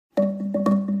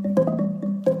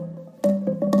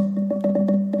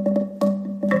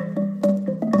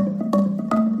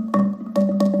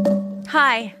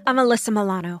Hi, I'm Alyssa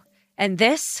Milano, and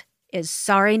this is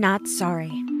Sorry Not Sorry.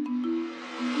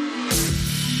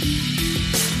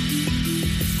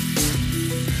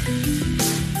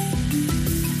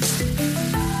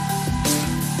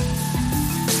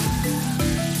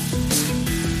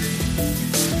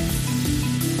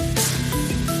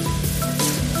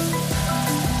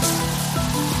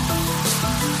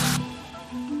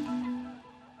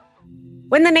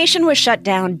 When the nation was shut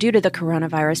down due to the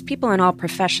coronavirus, people in all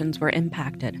professions were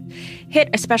impacted. Hit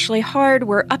especially hard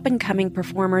were up-and-coming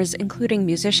performers, including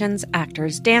musicians,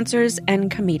 actors, dancers,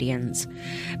 and comedians.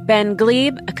 Ben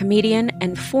Gleib, a comedian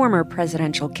and former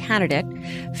presidential candidate,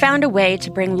 found a way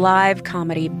to bring live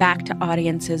comedy back to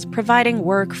audiences, providing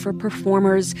work for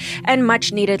performers and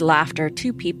much-needed laughter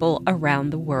to people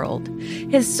around the world.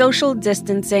 His social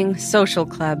distancing social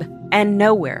club and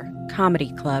Nowhere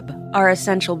Comedy Club are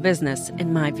essential business,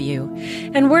 in my view,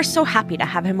 and we're so happy to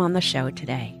have him on the show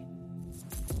today.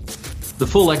 The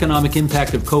full economic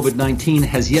impact of COVID-19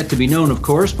 has yet to be known, of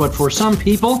course, but for some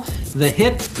people, the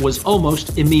hit was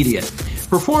almost immediate.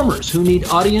 Performers who need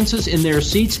audiences in their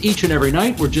seats each and every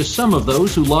night were just some of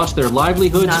those who lost their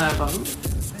livelihoods. None of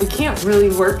them. We can't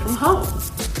really work from home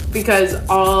because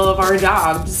all of our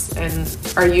jobs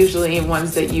are usually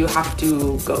ones that you have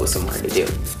to go somewhere to do.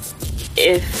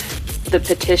 If the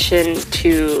petition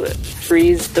to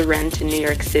freeze the rent in New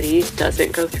York City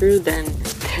doesn't go through, then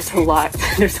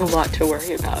there's a lot to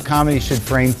worry about. Comedy should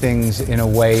frame things in a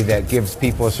way that gives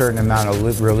people a certain amount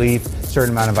of relief, a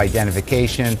certain amount of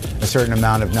identification, a certain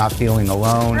amount of not feeling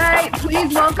alone. All right,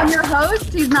 please welcome your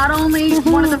host. He's not only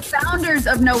one of the founders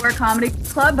of Nowhere Comedy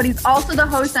Club, but he's also the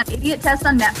host on Idiot Test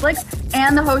on Netflix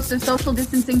and the host of Social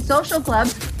Distancing Social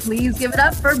Clubs. Please give it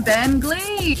up for Ben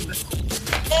Gleib.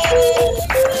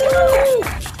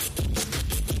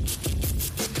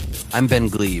 I'm Ben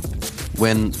Gleib.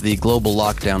 When the global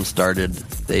lockdown started,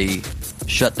 they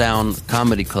shut down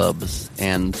comedy clubs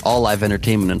and all live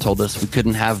entertainment and told us we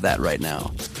couldn't have that right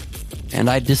now. And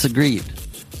I disagreed.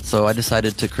 So I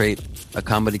decided to create a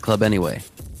comedy club anyway.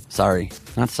 Sorry,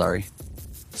 not sorry.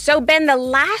 So, Ben, the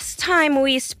last time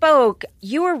we spoke,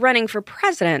 you were running for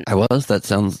president. I was? That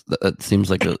seems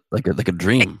like a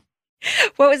dream.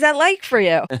 What was that like for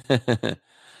you?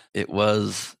 It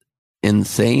was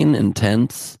insane,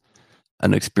 intense,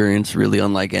 an experience really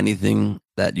unlike anything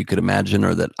that you could imagine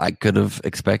or that I could have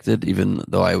expected, even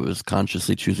though I was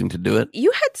consciously choosing to do it. You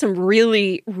had some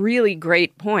really, really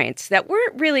great points that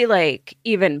weren't really like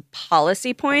even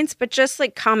policy points, but just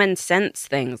like common sense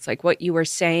things, like what you were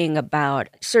saying about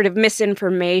sort of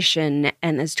misinformation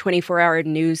and this 24-hour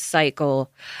news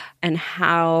cycle and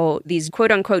how these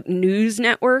quote unquote news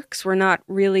networks were not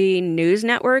really news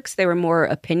networks. They were more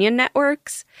opinion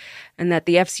networks, and that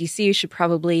the FCC should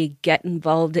probably get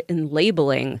involved in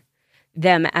labeling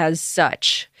them as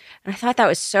such. And I thought that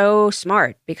was so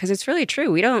smart because it's really true.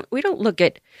 We don't look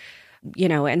at,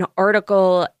 an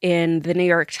article in the New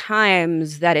York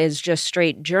Times that is just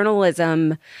straight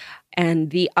journalism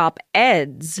and the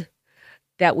op-eds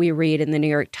that we read in the New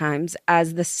York Times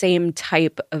as the same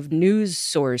type of news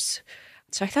source.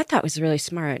 So I thought that was really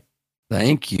smart.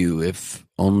 Thank you. If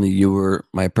only you were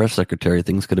my press secretary,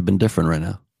 things could have been different right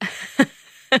now.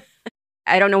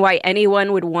 I don't know why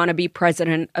anyone would want to be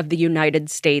president of the United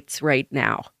States right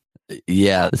now.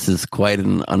 Yeah, this is quite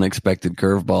an unexpected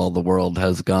curveball the world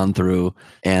has gone through.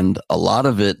 And a lot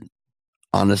of it,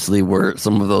 honestly, were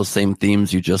some of those same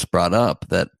themes you just brought up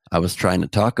that I was trying to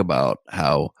talk about,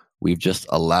 how we've just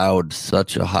allowed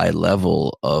such a high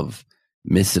level of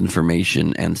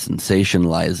misinformation and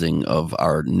sensationalizing of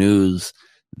our news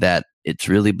that it's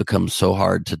really become so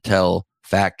hard to tell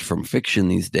fact from fiction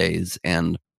these days.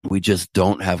 And we just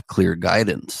don't have clear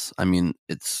guidance. I mean,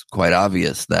 it's quite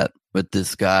obvious that with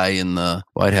this guy in the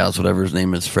White House, whatever his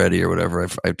name is, Freddie or whatever,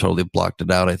 I've totally blocked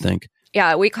it out, I think.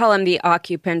 Yeah, we call him the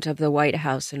occupant of the White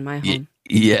House in my home.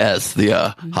 Yes,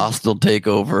 the hostile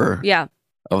takeover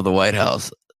of the White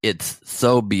House. It's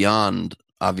so beyond,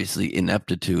 obviously,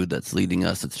 ineptitude that's leading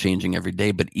us. It's changing every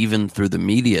day. But even through the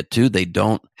media, too, they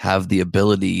don't have the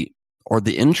ability or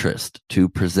the interest to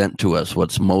present to us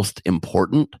what's most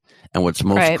important and what's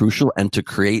most crucial, and to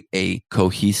create a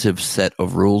cohesive set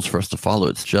of rules for us to follow.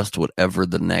 It's just whatever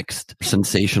the next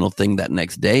sensational thing that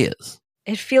next day is.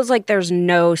 It feels like there's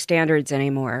no standards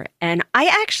anymore. And I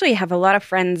actually have a lot of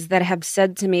friends that have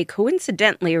said to me,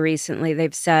 coincidentally recently,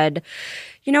 they've said,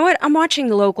 you know what, I'm watching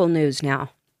the local news now.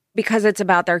 because it's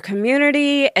about their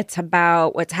community. It's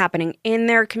about what's happening in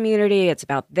their community. It's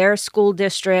about their school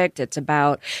district. It's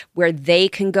about where they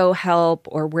can go help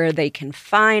or where they can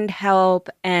find help.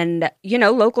 And,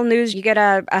 local news, you get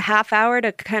a half hour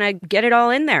to kind of get it all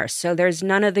in there. So there's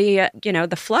none of the,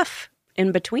 the fluff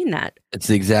in between that. It's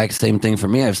the exact same thing for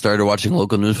me. I've started watching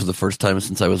local news for the first time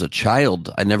since I was a child.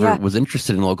 I never was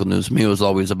interested in local news. Me, it was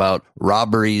always about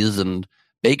robberies and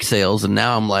bake sales, and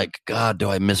now I'm like, God,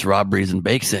 do I miss robberies and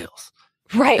bake sales?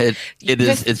 Right.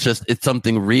 It's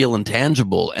something real and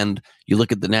tangible. And you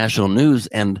look at the national news,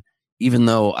 and even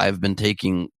though I've been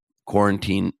taking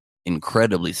quarantine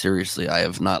incredibly seriously, I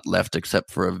have not left except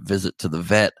for a visit to the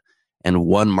vet and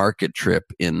one market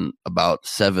trip in about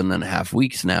 7.5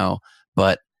 weeks now.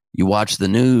 But you watch the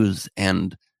news,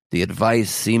 and the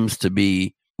advice seems to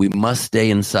be, we must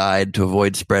stay inside to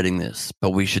avoid spreading this,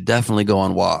 but we should definitely go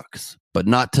on walks. But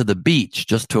not to the beach,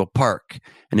 just to a park.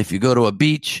 And if you go to a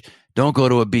beach, don't go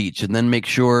to a beach. And then make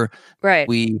sure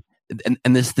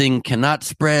and this thing cannot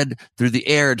spread through the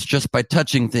air. It's just by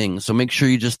touching things. So make sure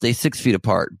you just stay 6 feet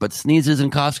apart. But sneezes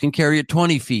and coughs can carry it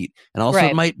 20 feet. And also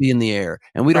it might be in the air.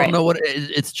 And we don't know what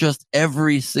it's just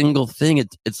every single thing.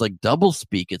 It's like double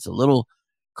speak. It's a little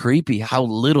creepy how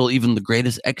little even the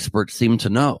greatest experts seem to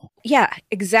know. Yeah,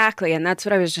 exactly. And that's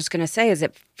what I was just going to say is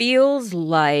it feels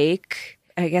like,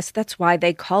 I guess that's why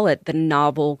they call it the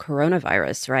novel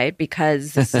coronavirus, right?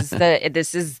 Because this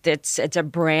is it's a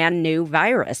brand new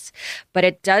virus. But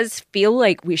it does feel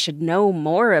like we should know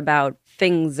more about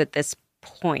things at this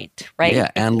point, right? Yeah,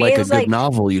 and like a good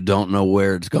novel, you don't know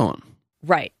where it's going.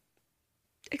 Right.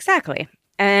 Exactly.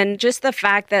 And just the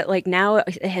fact that now,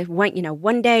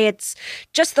 one day it's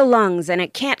just the lungs and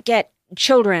it can't get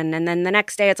children. And then the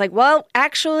next day it's like, well,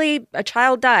 actually a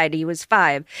child died. He was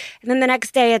 5. And then the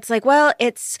next day it's like, well,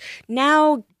 it's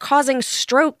now causing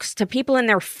strokes to people in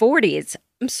their 40s.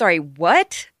 I'm sorry,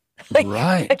 what?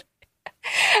 Right.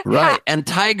 Right. And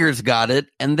tigers got it.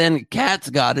 And then cats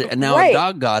got it. And now a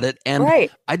dog got it. And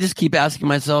I just keep asking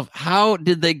myself, how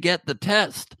did they get the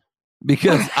test?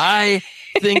 Because I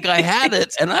think I had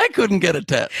it and I couldn't get a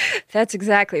test. That's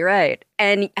exactly right.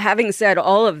 And having said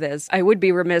all of this, I would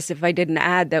be remiss if I didn't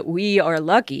add that we are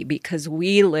lucky because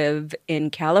we live in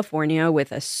California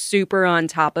with a super on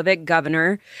top of it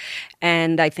governor.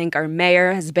 And I think our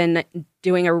mayor has been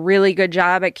doing a really good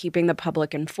job at keeping the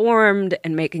public informed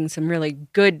and making some really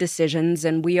good decisions.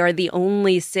 And we are the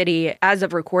only city, as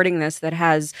of recording this, that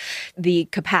has the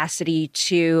capacity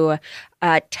to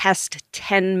test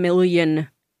 10 million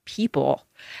people.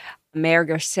 Mayor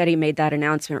Garcetti made that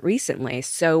announcement recently.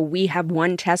 So we have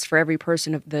one test for every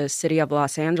person of the city of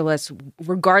Los Angeles,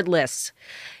 regardless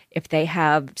if they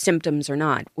have symptoms or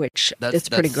not, which is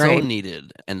pretty great. That's so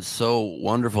needed and so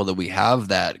wonderful that we have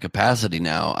that capacity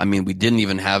now. I mean, we didn't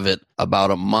even have it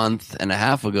about a month and a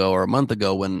half ago or a month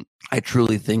ago when I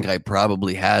truly think I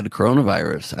probably had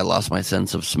coronavirus. I lost my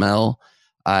sense of smell.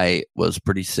 I was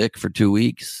pretty sick for 2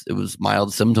 weeks. It was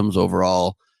mild symptoms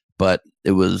overall, but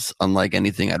it was unlike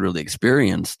anything I'd really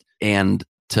experienced. And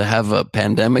to have a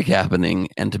pandemic happening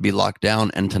and to be locked down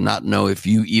and to not know if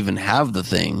you even have the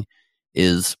thing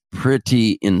is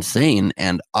pretty insane.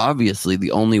 And obviously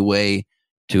the only way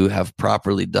to have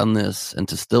properly done this and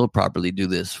to still properly do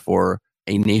this for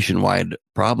a nationwide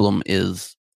problem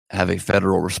is have a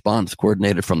federal response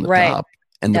coordinated from the top.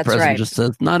 And the president just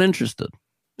says, not interested.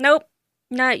 Nope.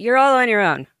 Not, you're all on your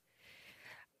own.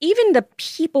 Even the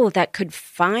people that could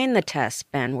find the test,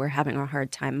 Ben, were having a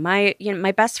hard time. My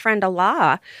best friend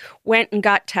Allah went and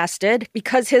got tested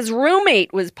because his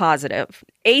roommate was positive.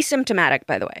 Asymptomatic,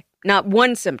 by the way. Not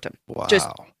one symptom. Wow. Just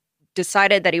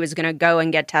decided that he was going to go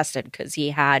and get tested because he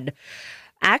had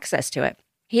access to it.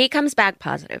 He comes back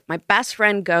positive. My best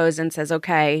friend goes and says,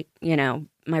 okay,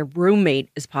 my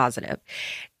roommate is positive.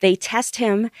 They test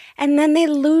him and then they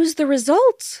lose the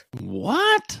results.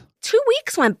 What? 2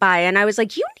 weeks went by and I was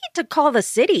like, you need to call the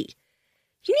city.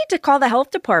 You need to call the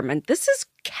health department. This is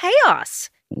chaos.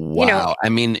 Wow. I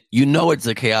mean, it's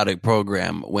a chaotic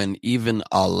program when even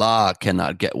Allah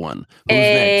cannot get one. Who's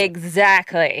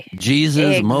exactly. Next?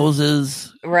 Jesus,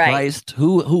 Moses, Christ.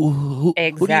 Who do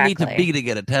you need to be to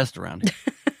get a test around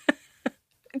here?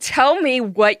 Tell me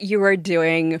what you are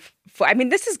doing.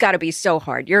 This has got to be so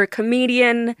hard. You're a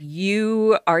comedian.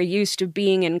 You are used to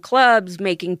being in clubs,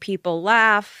 making people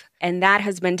laugh, and that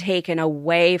has been taken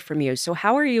away from you. So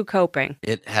how are you coping?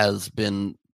 It has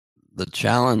been the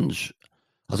challenge.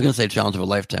 I was going to say challenge of a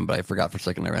lifetime, but I forgot for a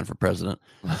second I ran for president.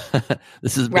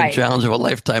 This has been challenge of a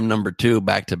lifetime number 2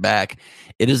 back to back.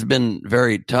 It has been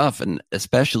very tough, and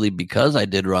especially because I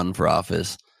did run for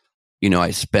office,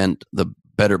 I spent the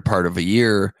better part of a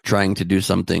year trying to do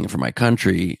something for my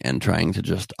country and trying to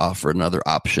just offer another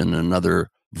option,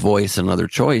 another voice, another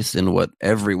choice in what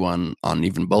everyone on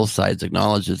even both sides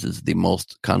acknowledges is the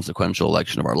most consequential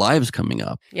election of our lives coming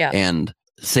up. Yeah. And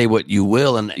say what you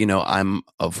will. And, I'm,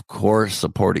 of course,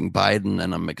 supporting Biden,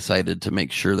 and I'm excited to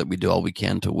make sure that we do all we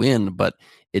can to win. But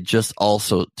it just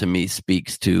also, to me,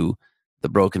 speaks to the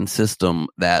broken system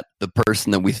that the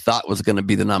person that we thought was going to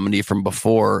be the nominee from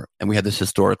before, and we had this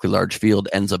historically large field,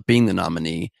 ends up being the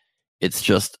nominee. It's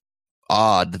just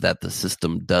odd that the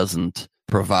system doesn't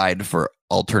provide for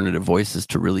alternative voices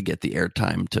to really get the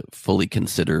airtime to fully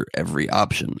consider every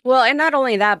option. Well, and not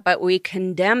only that, but we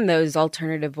condemn those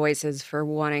alternative voices for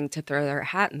wanting to throw their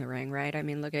hat in the ring, right? I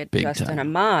mean, look at Big Justin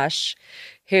time. Amash,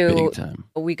 who Big time.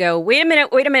 we go, wait a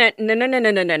minute.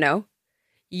 No.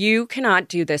 You cannot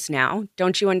do this now.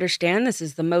 Don't you understand? This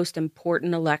is the most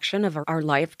important election of our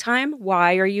lifetime.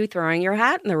 Why are you throwing your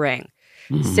hat in the ring?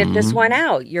 Sit this one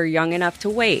out. You're young enough to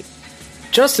wait.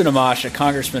 Justin Amash, a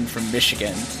congressman from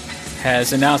Michigan,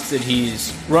 has announced that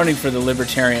he's running for the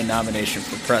Libertarian nomination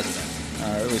for president.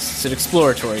 At least it's an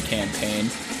exploratory campaign.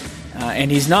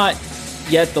 And he's not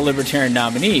yet the Libertarian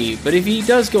nominee, but if he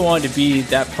does go on to be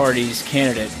that party's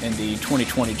candidate in the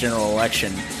 2020 general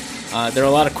election, there are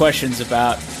a lot of questions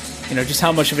about, just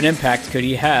how much of an impact could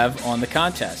he have on the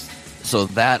contest. So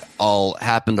that all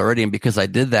happened already. And because I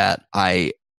did that,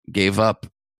 I gave up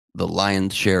the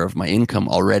lion's share of my income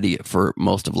already for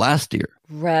most of last year.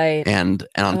 Right. And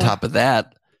on top of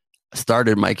that,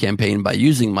 started my campaign by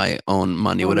using my own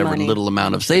money, whatever little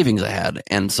amount of savings I had.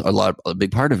 And so a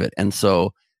big part of it. And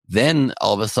so then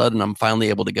all of a sudden I'm finally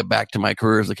able to get back to my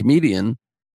career as a comedian.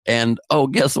 And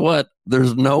guess what?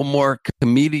 There's no more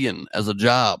comedian as a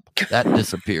job. That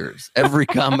disappears. Every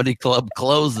comedy club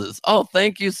closes. Oh,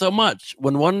 thank you so much.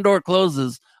 When one door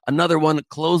closes, another one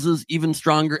closes even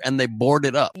stronger, and they board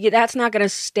it up. Yeah, that's not going to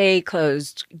stay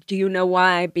closed. Do you know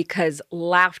why? Because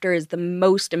laughter is the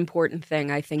most important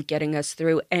thing, I think, getting us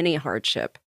through any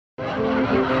hardship.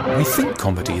 We think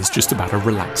comedy is just about a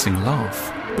relaxing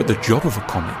laugh, but the job of a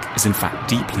comic is in fact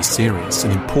deeply serious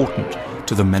and important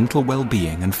to the mental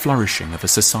well-being and flourishing of a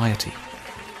society.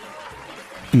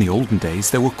 In the olden days,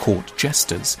 there were court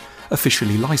jesters,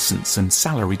 officially licensed and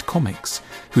salaried comics,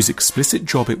 whose explicit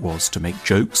job it was to make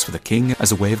jokes for the king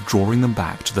as a way of drawing them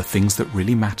back to the things that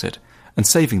really mattered and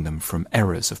saving them from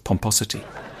errors of pomposity.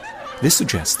 This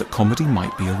suggests that comedy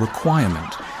might be a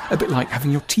requirement, a bit like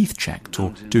having your teeth checked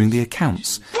or doing the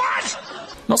accounts.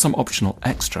 Not some optional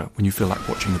extra when you feel like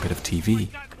watching a bit of TV.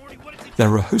 There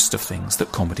are a host of things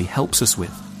that comedy helps us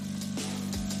with.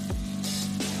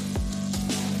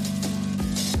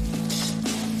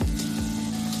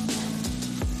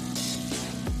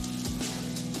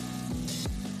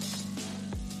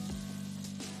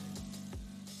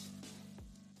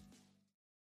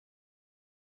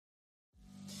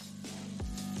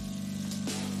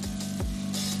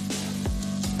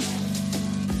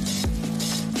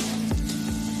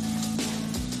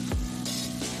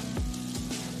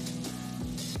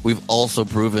 We've also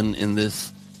proven in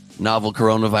this novel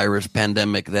coronavirus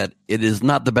pandemic that it is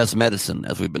not the best medicine,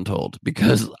 as we've been told,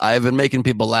 because I've been making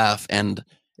people laugh, and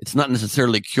it's not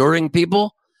necessarily curing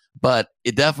people, but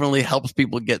it definitely helps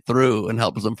people get through and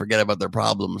helps them forget about their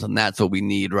problems. And that's what we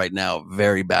need right now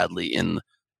very badly in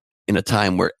a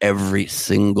time where every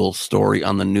single story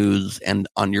on the news and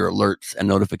on your alerts and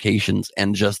notifications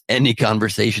and just any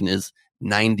conversation is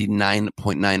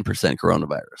 99.9%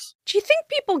 coronavirus. Do you think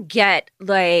people get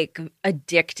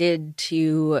addicted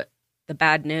to the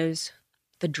bad news,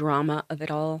 the drama of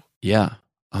it all? Yeah,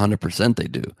 100% they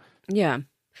do. Yeah.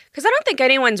 Because I don't think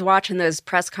anyone's watching those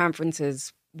press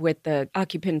conferences with the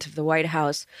occupant of the White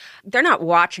House. They're not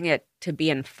watching it to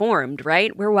be informed,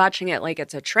 right? We're watching it like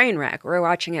it's a train wreck. We're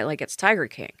watching it like it's Tiger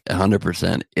King.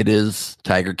 100%. It is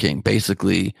Tiger King.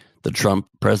 Basically, the Trump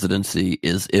presidency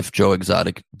is if Joe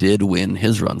Exotic did win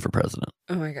his run for president.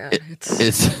 Oh my God.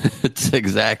 It's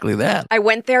exactly that. I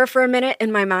went there for a minute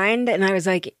in my mind and I was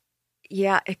like,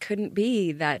 yeah, it couldn't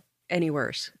be that any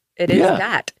worse. It is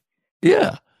that.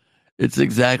 Yeah, it's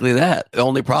exactly that. The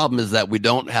only problem is that we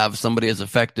don't have somebody as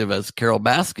effective as Carol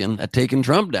Baskin at taking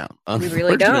Trump down. We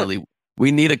really don't.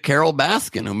 We need a Carol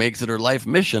Baskin who makes it her life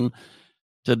mission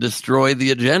to destroy the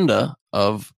agenda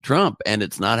of Trump, and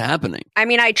it's not happening. I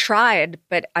mean, I tried,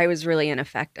 but I was really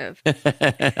ineffective.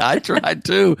 I tried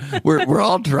too. We're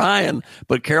all trying,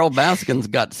 but Carol Baskin's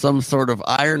got some sort of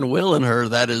iron will in her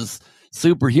that is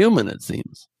superhuman, it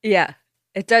seems. Yeah.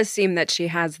 It does seem that she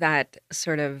has that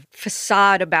sort of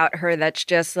facade about her that's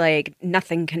just like,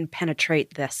 nothing can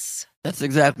penetrate this. That's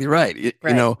exactly right.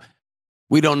 Right.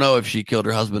 We don't know if she killed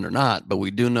her husband or not, but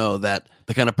we do know that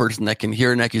the kind of person that can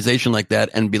hear an accusation like that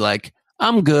and be like,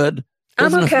 I'm good.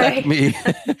 Doesn't I'm okay. affect me.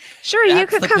 Sure, you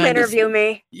could come interview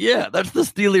me. Yeah, that's the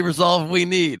steely resolve we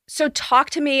need. So talk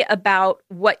to me about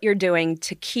what you're doing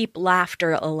to keep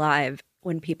laughter alive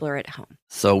when people are at home.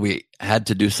 So we had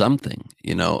to do something.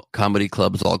 Comedy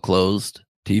clubs all closed,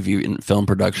 TV and film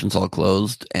productions all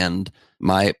closed, and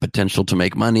my potential to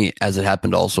make money, as it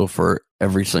happened also for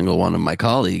every single one of my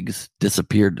colleagues,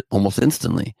 disappeared almost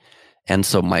instantly. And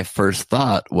so my first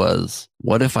thought was,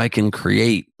 what if I can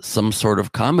create some sort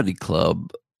of comedy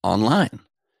club online?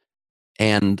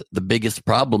 And the biggest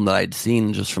problem that I'd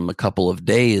seen just from a couple of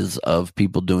days of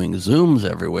people doing Zooms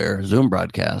everywhere, Zoom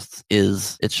broadcasts,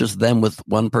 is it's just them with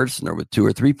one person or with 2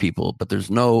 or 3 people, but there's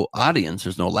no audience,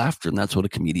 there's no laughter, and that's what a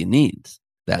comedian needs.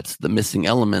 That's the missing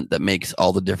element that makes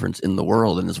all the difference in the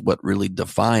world and is what really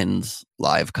defines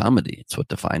live comedy. It's what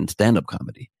defines stand-up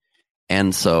comedy.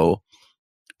 And so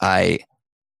I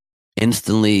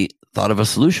instantly thought of a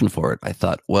solution for it. I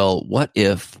thought, well, what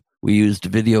if we used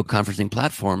video conferencing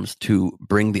platforms to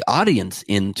bring the audience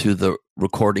into the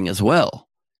recording as well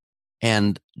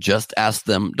and just ask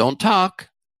them, don't talk,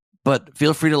 but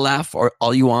feel free to laugh or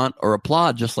all you want or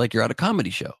applaud just like you're at a comedy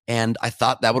show. And I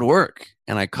thought that would work.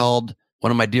 And I called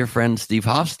one of my dear friends, Steve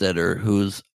Hofstetter,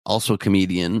 who's also a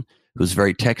comedian, who's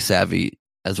very tech savvy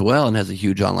as well and has a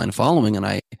huge online following. And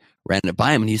I ran it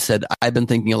by him and he said, I've been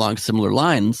thinking along similar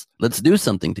lines. Let's do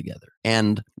something together.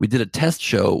 And we did a test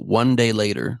show one day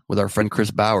later with our friend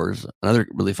Chris Bowers, another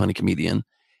really funny comedian.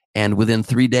 And within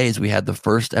 3 days, we had the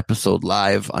first episode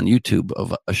live on YouTube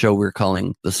of a show we were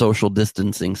calling the Social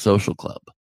Distancing Social Club.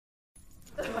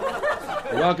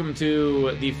 Welcome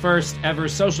to the first ever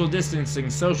Social Distancing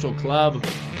Social Club.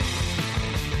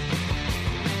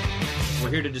 We're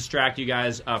here to distract you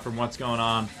guys from what's going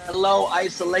on. Hello,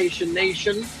 Isolation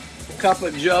Nation. Cup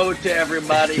of Joe to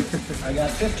everybody. I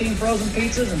got 15 frozen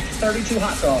pizzas and 32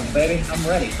 hot dogs, baby. I'm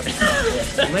ready.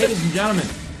 Ladies and gentlemen,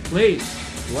 please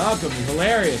welcome the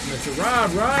hilarious Mr.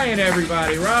 Rob Ryan,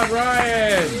 everybody. Rob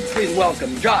Ryan. Please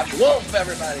welcome Josh Wolf,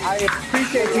 everybody. I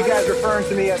appreciate you guys referring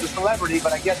to me as a celebrity,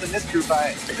 but I guess in this group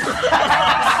I...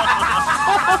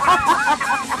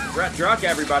 Brett Druck,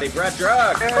 everybody. Brett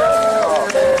Druck.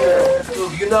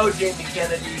 Oh. You know Jamie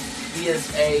Kennedy. He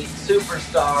is a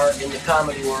superstar in the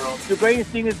comedy world. The greatest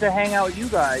thing is to hang out with you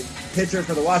guys. Pitcher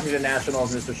for the Washington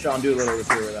Nationals, Mr. Sean Doolittle was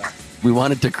here with us. We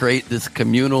wanted to create this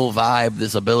communal vibe,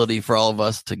 this ability for all of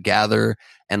us to gather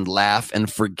and laugh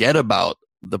and forget about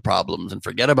the problems and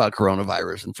forget about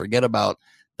coronavirus and forget about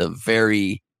the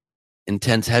very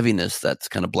intense heaviness that's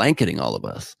kind of blanketing all of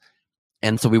us.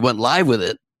 And so we went live with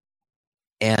it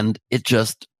and it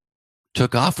just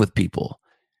took off with people.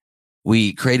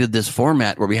 We created this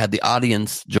format where we had the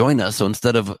audience join us. So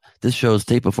instead of this show's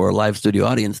taped before a live studio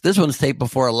audience, this one's taped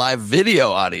before a live video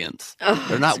audience. Oh,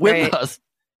 they're not with us.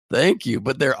 Thank you.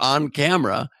 But they're on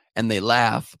camera and they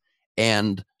laugh.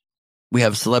 And we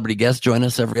have celebrity guests join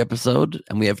us every episode.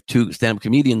 And we have 2 stand-up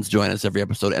comedians join us every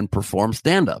episode and perform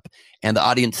stand-up. And the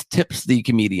audience tips the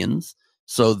comedians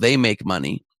so they make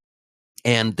money.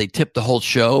 And they tip the whole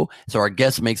show. So our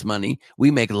guest makes money. We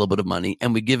make a little bit of money.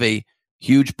 And we give a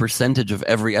huge percentage of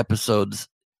every episode's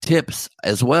tips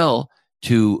as well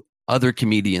to other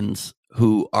comedians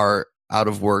who are out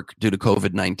of work due to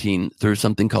COVID-19 through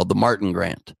something called the Martin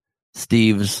Grant.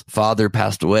 Steve's father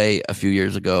passed away a few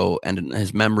years ago, and in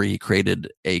his memory, he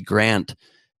created a grant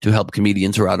to help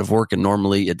comedians who are out of work. And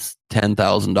normally it's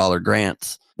 $10,000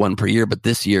 grants, one per year. But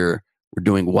this year, we're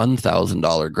doing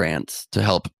 $1,000 grants to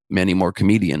help many more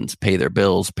comedians pay their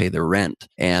bills, pay their rent.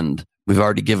 And we've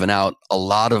already given out a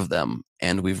lot of them.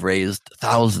 And we've raised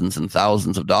thousands and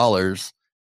thousands of dollars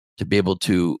to be able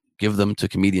to give them to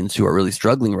comedians who are really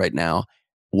struggling right now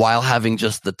while having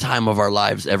just the time of our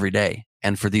lives every day.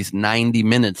 And for these 90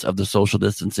 minutes of the Social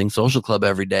Distancing Social Club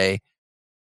every day,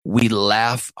 we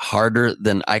laugh harder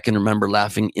than I can remember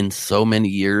laughing in so many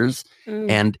years.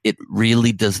 And it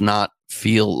really does not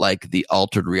feel like the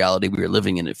altered reality we are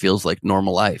living in. It feels like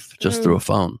normal life just through a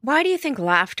phone. Why do you think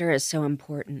laughter is so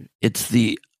important? It's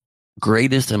the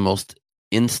greatest and most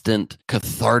instant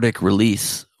cathartic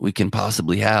release we can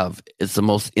possibly have. It's the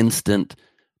most instant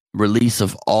release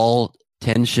of all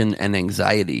tension and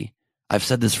anxiety. I've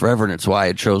said this forever, and it's why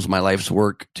I chose my life's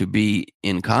work to be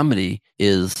in comedy,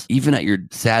 is even at your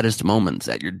saddest moments,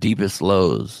 at your deepest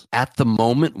lows, at the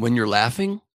moment when you're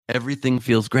laughing, everything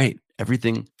feels great.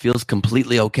 Everything feels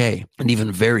completely okay and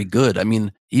even very good. I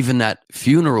mean, even at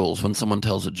funerals when someone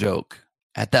tells a joke,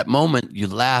 at that moment you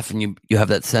laugh and you have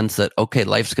that sense that, okay,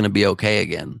 life's going to be okay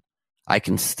again. I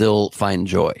can still find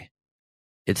joy.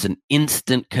 It's an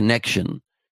instant connection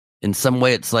in some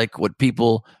way, it's like what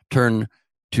people turn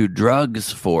to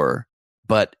drugs for,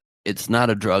 but it's not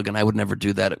a drug. And I would never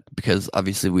do that because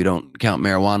obviously we don't count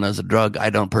marijuana as a drug. I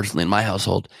don't personally in my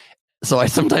household. So I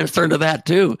sometimes turn to that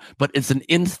too, but it's an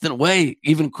instant way,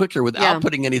 even quicker without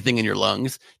putting anything in your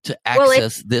lungs to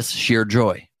access this sheer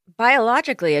joy.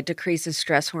 Biologically, it decreases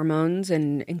stress hormones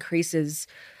and increases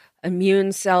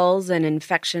immune cells and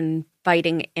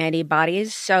infection-fighting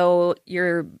antibodies. So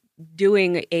you're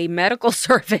doing a medical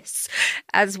service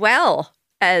as well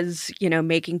as,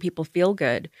 making people feel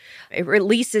good. It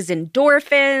releases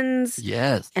endorphins.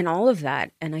 Yes. And all of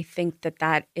that. And I think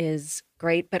that is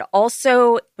great. But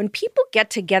also, when people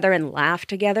get together and laugh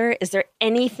together, is there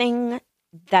anything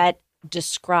that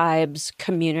describes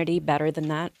community better than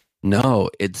that? No,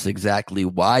 it's exactly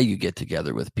why you get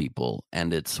together with people.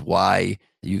 And it's why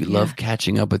you love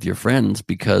catching up with your friends,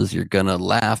 because you're going to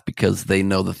laugh because they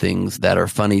know the things that are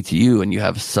funny to you. And you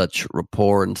have such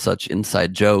rapport and such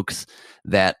inside jokes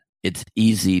that it's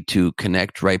easy to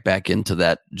connect right back into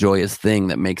that joyous thing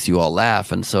that makes you all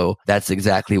laugh. And so that's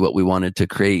exactly what we wanted to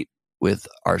create with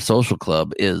our social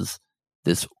club, is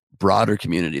this broader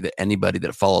community that anybody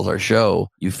that follows our show,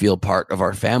 you feel part of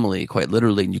our family, quite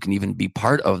literally, and you can even be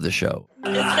part of the show.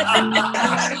 Hello,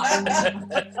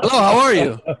 how are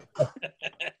you?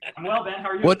 I'm well, Ben. How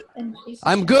are you?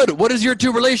 I'm good. What is your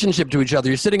two relationship to each other?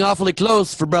 You're sitting awfully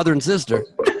close for brother and sister.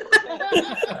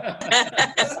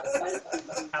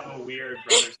 Have a weird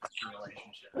brother-sister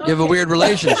relationship. You have a weird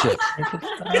relationship.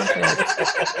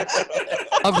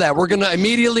 Of that, we're going to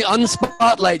immediately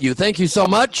unspotlight you. Thank you so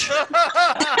much.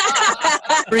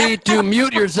 Free to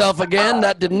mute yourself again.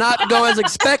 That did not go as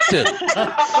expected.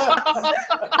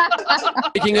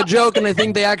 Making a joke, and I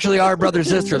think they actually are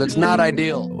brother-sister. That's not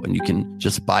ideal. And you can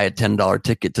just buy a $10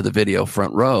 ticket to the video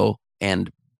front row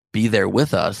and be there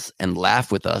with us and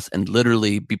laugh with us and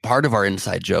literally be part of our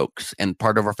inside jokes and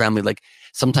part of our family. Like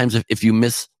sometimes if you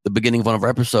miss the beginning of one of our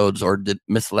episodes or did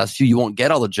miss the last few, you won't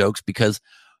get all the jokes because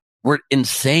we're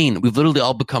insane. We've literally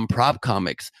all become prop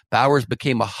comics. Bowers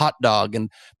became a hot dog and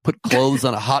put clothes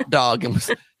on a hot dog and was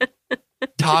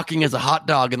talking as a hot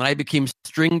dog. And then I became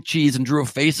string cheese and drew a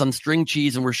face on string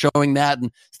cheese, and we're showing that.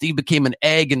 And Steve became an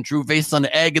egg and drew a face on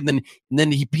an egg. And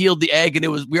then he peeled the egg,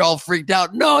 and we all freaked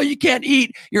out. No, you can't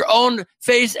eat your own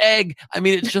face egg. I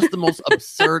mean, it's just the most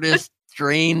absurdist,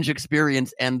 strange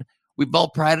experience. And we've all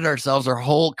prided ourselves our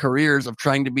whole careers of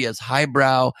trying to be as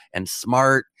highbrow and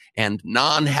smart and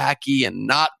non-hacky and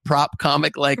not prop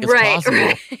comic-like as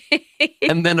possible. Right.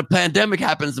 And then a pandemic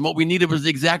happens, and what we needed was the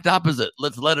exact opposite.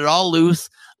 Let's let it all loose.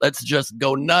 Let's just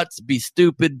go nuts, be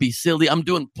stupid, be silly. I'm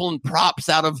pulling props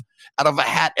out of a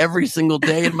hat every single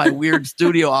day in my weird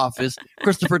studio office.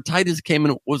 Christopher Titus came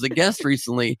and was a guest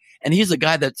recently, and he's a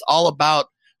guy that's all about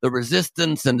the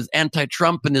resistance and is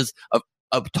anti-Trump and is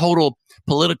a total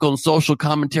political and social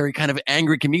commentary kind of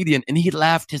angry comedian. And he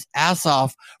laughed his ass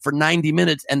off for 90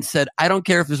 minutes and said, I don't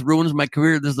care if this ruins my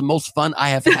career. This is the most fun I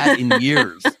have had in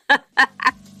years.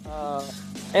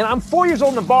 And I'm 4 years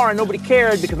old in the bar and nobody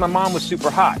cared because my mom was super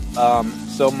hot.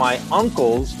 So my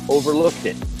uncles overlooked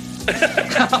it.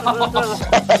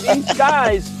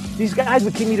 These guys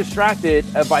would keep me distracted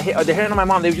by the hand on my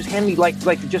mom. They would just hand me like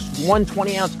just one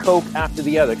 20-ounce Coke after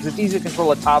the other because it's easy to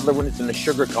control a toddler when it's in a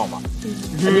sugar coma.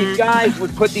 Mm-hmm. And these guys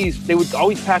would they would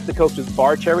always pack the Cokes with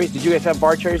bar cherries. Did you guys have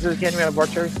bar cherries as a kid? You had bar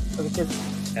cherries as a kid?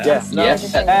 Yes. No,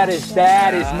 yes. That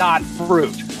is not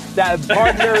fruit. That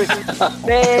bar cherries,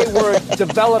 they were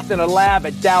developed in a lab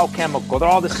at Dow Chemical. They're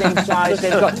all the same size.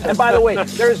 And by the way,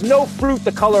 there is no fruit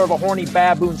the color of a horny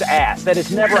baboon's ass. That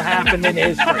has never happened in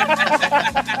history.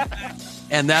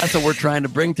 And that's what we're trying to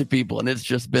bring to people. And it's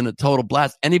just been a total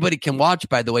blast. Anybody can watch,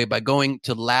 by the way, by going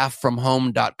to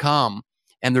laughfromhome.com.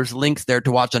 And there's links there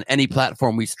to watch on any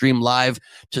platform. We stream live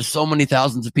to so many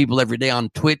thousands of people every day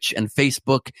on Twitch and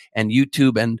Facebook and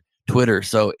YouTube and Twitter.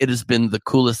 So it has been the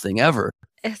coolest thing ever.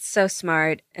 It's so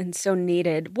smart and so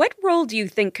needed. What role do you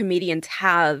think comedians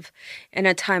have in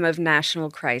a time of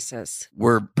national crisis?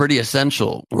 We're pretty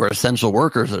essential. We're essential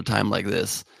workers at a time like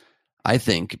this, I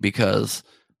think, because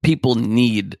people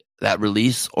need that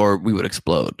release or we would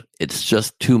explode. It's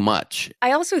just too much.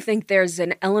 I also think there's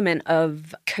an element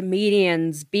of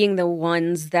comedians being the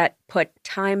ones that put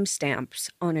timestamps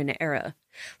on an era.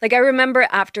 Like I remember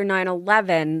after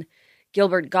 9/11,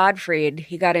 Gilbert Gottfried,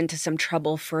 he got into some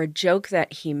trouble for a joke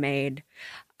that he made.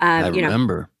 I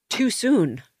remember. Too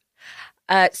soon.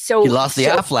 So he lost the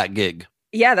Aflac gig.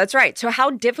 Yeah, that's right. So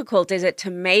how difficult is it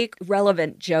to make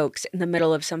relevant jokes in the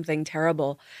middle of something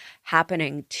terrible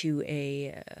happening to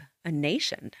a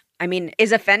nation? I mean,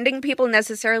 is offending people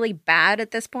necessarily bad at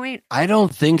this point? I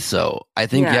don't think so. I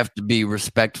think Yeah. you have to be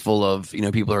respectful of,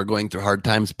 people who are going through hard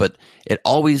times, but it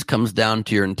always comes down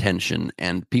to your intention.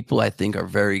 And people, I think, are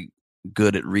very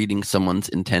good at reading someone's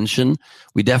intention.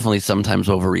 We definitely sometimes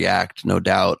overreact, no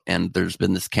doubt. And there's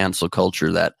been this cancel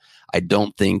culture that I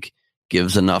don't think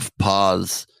gives enough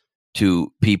pause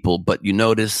to people. But you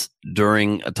notice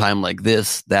during a time like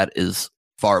this, that is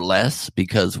far less,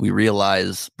 because we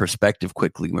realize perspective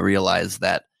quickly. We realize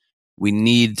that we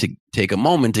need to take a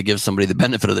moment to give somebody the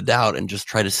benefit of the doubt and just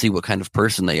try to see what kind of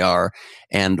person they are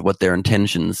and what their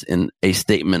intentions in a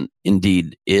statement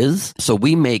indeed is. So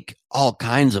we make all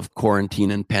kinds of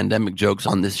quarantine and pandemic jokes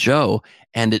on this show,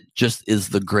 and it just is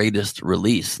the greatest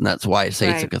release. And that's why I say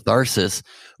it's a catharsis.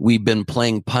 We've been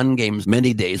playing pun games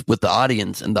many days with the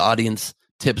audience, and the audience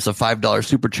tips a $5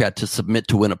 super chat to submit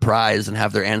to win a prize and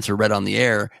have their answer read on the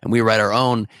air. And we write our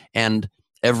own. And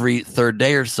every third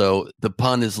day or so, the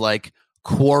pun is like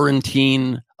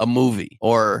quarantine a movie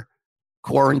or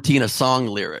quarantine a song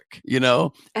lyric,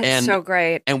 That's so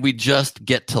great. And we just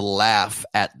get to laugh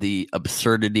at the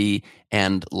absurdity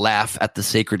and laugh at the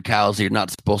sacred cows that you're not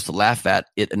supposed to laugh at.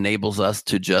 It enables us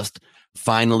to just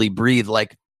finally breathe.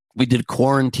 Like we did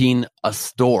quarantine a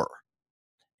store,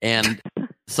 and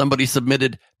somebody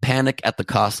submitted Panic at the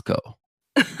Costco.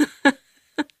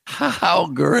 How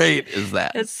great is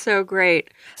that? It's so great.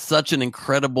 Such an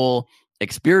incredible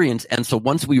experience. And so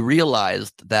once we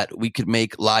realized that we could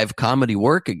make live comedy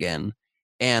work again,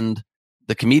 and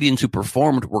the comedians who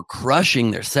performed were crushing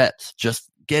their sets,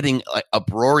 just getting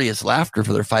uproarious laughter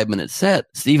for their 5-minute set,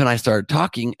 Steve and I started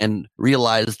talking and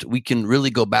realized we can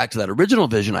really go back to that original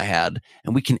vision I had,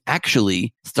 and we can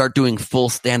actually start doing full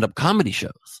stand-up comedy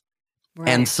shows. Right.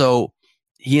 And so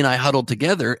he and I huddled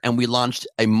together, and we launched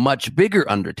a much bigger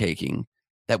undertaking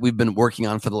that we've been working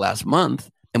on for the last month.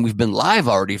 And we've been live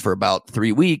already for about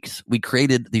 3 weeks. We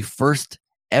created the first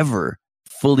ever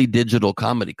fully digital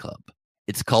comedy club.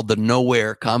 It's called the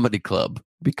Nowhere Comedy Club,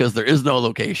 because there is no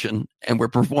location, and we're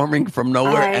performing from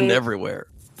nowhere and everywhere.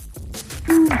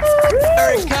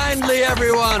 Very kindly,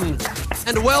 everyone,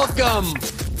 and welcome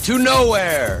to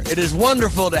Nowhere. It is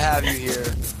wonderful to have you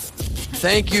here.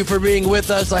 Thank you for being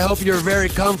with us. I hope you're very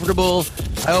comfortable.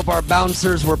 I hope our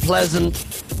bouncers were pleasant.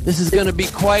 This is going to be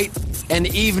quite an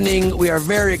evening. We are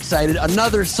very excited.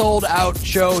 Another sold-out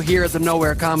show here at the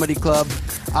Nowhere Comedy Club.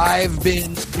 I've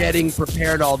been getting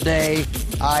prepared all day.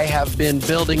 I have been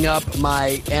building up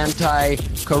my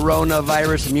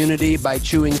anti-coronavirus immunity by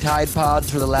chewing Tide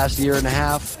Pods for the last year and a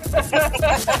half.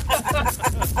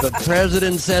 The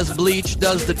president says bleach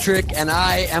does the trick, and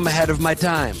I am ahead of my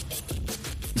time.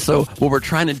 So what we're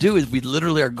trying to do is we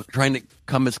literally are trying to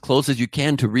come as close as you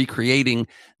can to recreating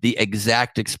the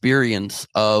exact experience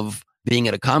of being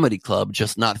at a comedy club,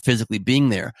 just not physically being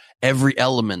there. Every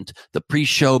element, the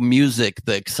pre-show music,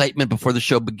 the excitement before the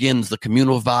show begins, the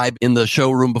communal vibe in the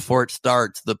showroom before it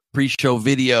starts, the pre-show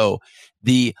video,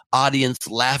 the audience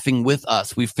laughing with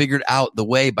us. We figured out the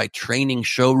way by training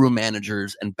showroom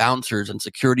managers and bouncers and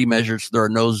security measures so there are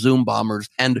no Zoom bombers,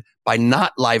 and by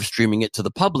not live streaming it to the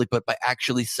public, but by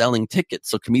actually selling tickets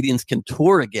so comedians can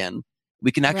tour again.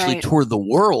 We can actually tour the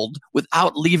world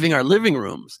without leaving our living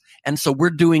rooms. And so we're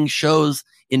doing shows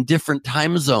in different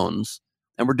time zones,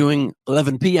 and we're doing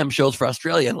 11 p.m. shows for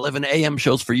Australia and 11 a.m.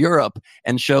 shows for Europe,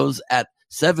 and shows at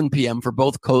 7 p.m. for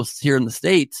both coasts here in the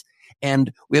States.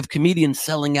 And we have comedians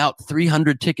selling out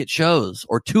 300 ticket shows,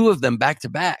 or 2 of them back to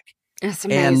back. It's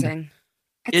amazing.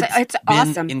 It's been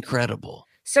awesome. Incredible.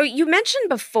 So you mentioned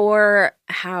before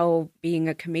how being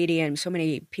a comedian, so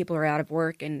many people are out of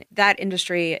work in that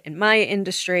industry, in my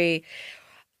industry.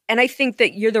 And I think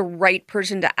that you're the right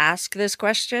person to ask this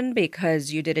question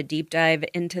because you did a deep dive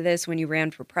into this when you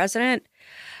ran for president.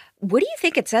 What do you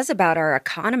think it says about our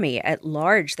economy at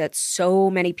large that so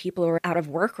many people are out of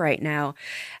work right now,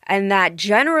 and that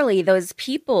generally those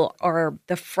people are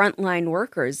the frontline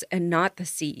workers and not the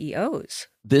CEOs?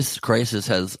 This crisis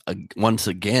has once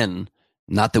again,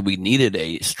 not that we needed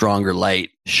a stronger light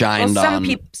shined on.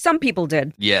 Some people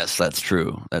did. Yes, that's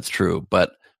true. That's true.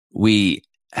 But we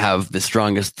have the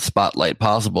strongest spotlight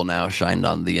possible now shined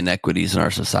on the inequities in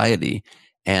our society.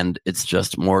 And it's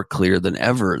just more clear than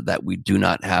ever that we do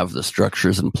not have the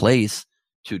structures in place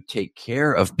to take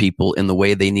care of people in the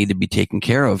way they need to be taken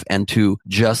care of, and to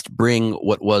just bring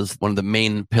what was one of the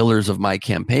main pillars of my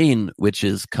campaign, which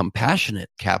is compassionate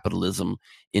capitalism,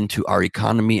 into our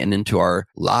economy and into our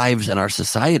lives and our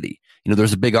society.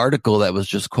 There's a big article that was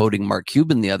just quoting Mark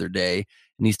Cuban the other day,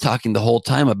 And he's talking the whole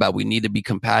time about we need to be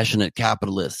compassionate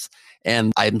capitalists.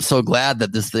 And I'm so glad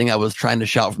that this thing I was trying to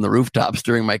shout from the rooftops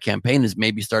during my campaign is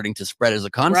maybe starting to spread as a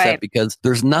concept, Right. because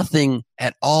there's nothing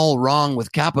at all wrong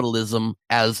with capitalism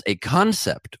as a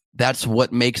concept. That's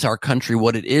what makes our country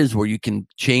what it is, where you can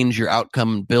change your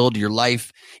outcome and build your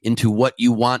life into what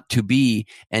you want to be.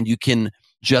 And you can,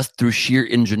 just through sheer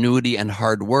ingenuity and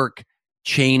hard work,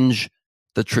 change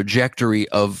the trajectory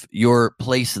of your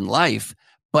place in life.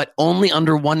 But only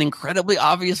under one incredibly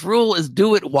obvious rule, is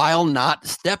do it while not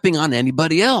stepping on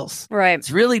anybody else. Right. It's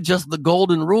really just the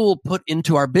golden rule put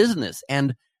into our business.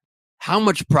 And how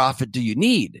much profit do you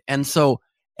need? And so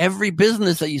every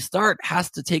business that you start has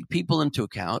to take people into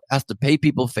account, has to pay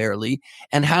people fairly,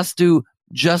 and has to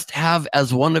just have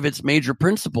as one of its major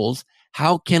principles,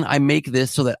 how can I make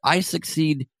this so that I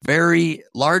succeed very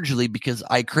largely because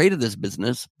I created this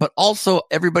business, but also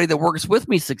everybody that works with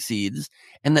me succeeds,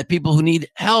 and that people who need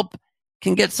help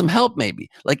can get some help maybe.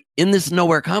 Like in this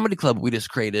Nowhere Comedy Club we just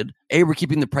created, we're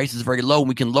keeping the prices very low, and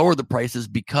we can lower the prices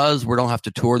because we don't have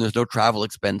to tour and there's no travel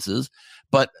expenses,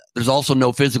 but there's also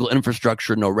no physical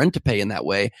infrastructure, no rent to pay in that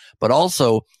way. But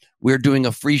also we're doing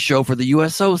a free show for the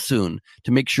USO soon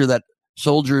to make sure that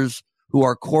soldiers who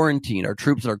are quarantined, our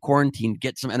troops that are quarantined,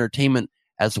 get some entertainment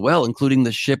as well, including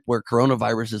the ship where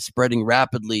coronavirus is spreading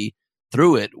rapidly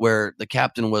through it, where the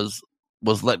captain was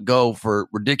let go for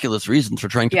ridiculous reasons for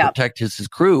trying to protect his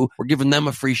crew. We're giving them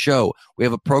a free show. We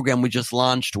have a program we just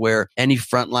launched where any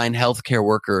frontline healthcare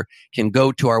worker can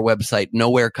go to our website,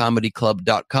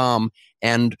 nowherecomedyclub.com,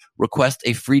 and request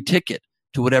a free ticket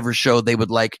to whatever show they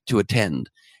would like to attend.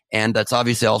 And that's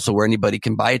obviously also where anybody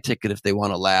can buy a ticket if they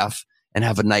want to laugh and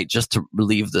have a night just to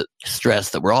relieve the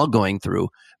stress that we're all going through.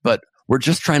 But we're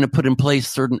just trying to put in place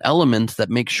certain elements that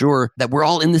make sure that we're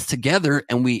all in this together,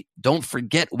 and we don't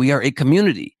forget we are a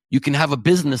community. You can have a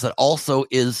business that also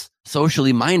is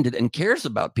socially minded and cares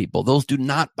about people. Those do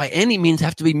not by any means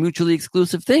have to be mutually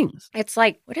exclusive things. It's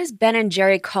like, what does Ben and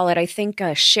Jerry call it? I think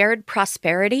shared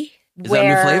prosperity. Is that a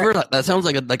new flavor? That sounds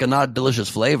like a not delicious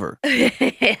flavor.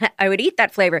 I would eat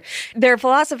that flavor. Their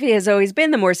philosophy has always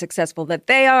been the more successful that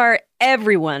they are,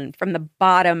 everyone from the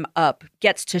bottom up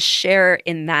gets to share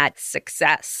in that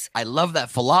success. I love that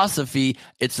philosophy.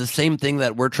 It's the same thing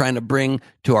that we're trying to bring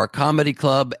to our comedy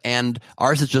club, and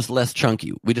ours is just less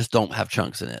chunky. We just don't have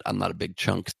chunks in it. I'm not a big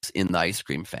chunks in the ice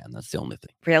cream fan. That's the only thing.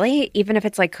 Really? Even if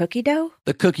it's like cookie dough?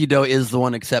 The cookie dough is the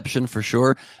one exception for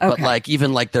sure. Okay. But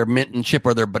even their mint and chip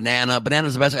or their banana.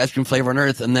 Banana's the best ice cream flavor on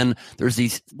earth. And then there's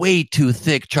these way too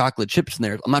thick chocolate chips in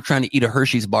there. I'm not trying to eat a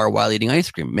Hershey's bar while eating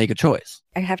ice cream. Make a choice.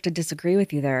 I have to disagree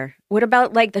with you there. What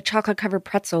about the chocolate covered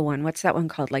pretzel one? What's that one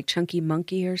called? Like Chunky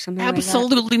Monkey or something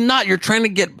Absolutely not. You're trying to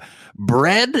get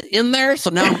bread in there. So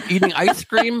now I'm eating ice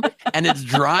cream and it's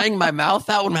drying my mouth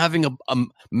out when I'm having a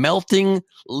melting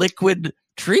liquid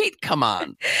treat. Come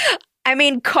on. I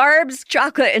mean, carbs,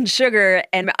 chocolate, and sugar,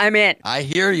 and I'm in. I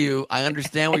hear you. I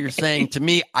understand what you're saying. To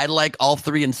me, I like all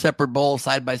three in separate bowls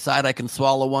side by side. I can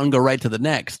swallow one, go right to the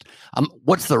next.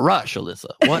 What's the rush, Alyssa?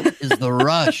 What is the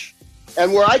rush?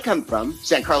 And where I come from,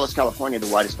 San Carlos, California, the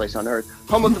widest place on earth,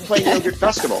 home of the Plain Yogurt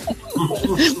Festival. The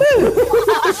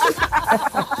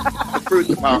fruit,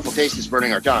 the powerful taste is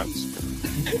burning our tongues.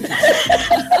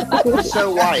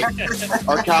 So white.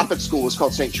 Our Catholic school was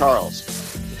called St. Charles.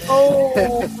 Oh,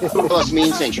 well, us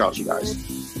mean St. Charles, you guys.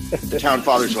 The town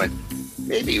fathers went,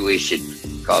 maybe we should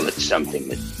call it something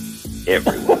that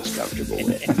everyone's comfortable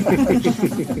with.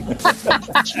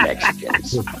 It's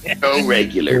Mexicans. No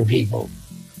regular people.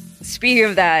 Speaking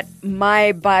of that,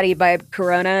 my body by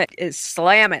Corona is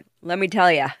slamming. Let me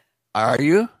tell you. Are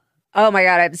you? Oh my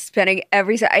God, I'm spending I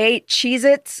ate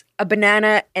Cheez-Its, a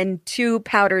banana, and 2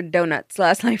 powdered donuts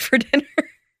last night for dinner.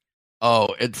 Oh,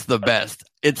 it's the best.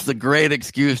 It's the great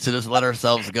excuse to just let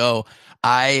ourselves go.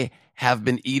 I have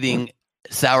been eating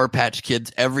Sour Patch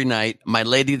Kids every night. My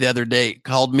lady the other day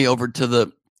called me over to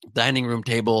the dining room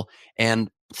table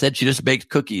and said she just baked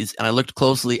cookies. And I looked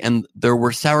closely and there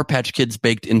were Sour Patch Kids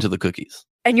baked into the cookies.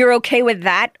 And you're okay with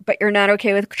that, but you're not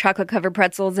okay with chocolate covered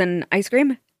pretzels and ice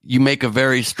cream? You make a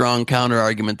very strong counter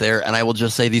argument there. And I will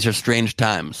just say these are strange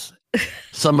times.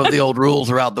 Some of the old rules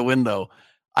are out the window.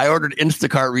 I ordered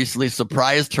Instacart recently,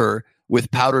 surprised her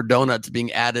with powdered donuts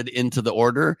being added into the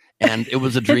order. And it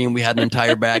was a dream. We had an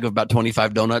entire bag of about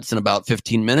 25 donuts in about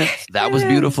 15 minutes. That was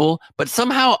beautiful. But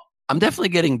somehow I'm definitely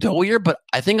getting doughier. But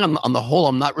I think on the whole,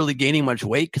 I'm not really gaining much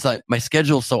weight because my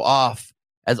schedule's so off,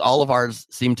 as all of ours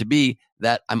seem to be,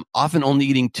 that I'm often only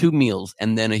eating 2 meals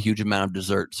and then a huge amount of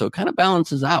dessert. So it kind of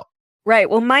balances out. Right.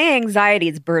 Well, my anxiety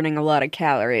is burning a lot of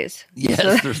calories.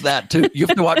 Yes, there's that too. You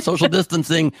have to watch Social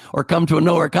Distancing or come to a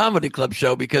Nowhere Comedy Club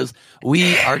show because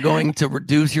we are going to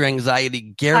reduce your anxiety,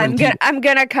 guaranteed. I'm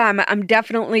gonna come. I'm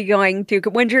definitely going to.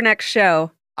 When's your next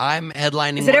show? I'm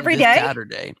headlining. Is it every day?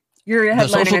 Saturday. You're headlining the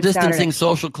Social on Distancing Saturday.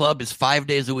 Social Club is 5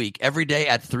 days a week, every day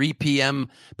at 3 p.m.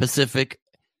 Pacific,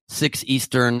 6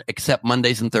 Eastern, except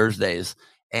Mondays and Thursdays.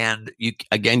 And you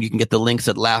can get the links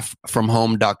at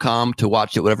laughfromhome.com to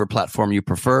watch it, whatever platform you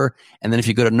prefer. And then if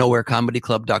you go to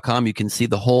nowherecomedyclub.com, you can see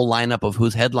the whole lineup of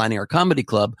who's headlining our comedy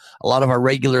club. A lot of our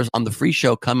regulars on the free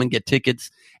show come and get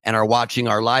tickets and are watching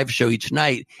our live show each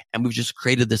night. And we've just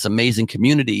created this amazing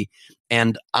community.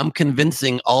 And I'm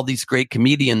convincing all these great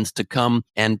comedians to come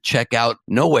and check out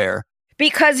Nowhere.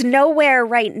 Because Nowhere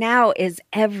right now is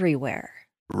everywhere.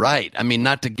 Right. I mean,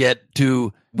 not to get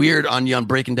too weird on you on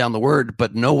breaking down the word,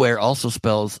 but Nowhere also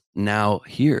spells now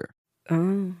here.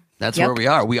 Oh, that's where we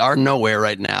are. We are nowhere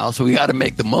right now, so we got to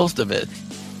make the most of it.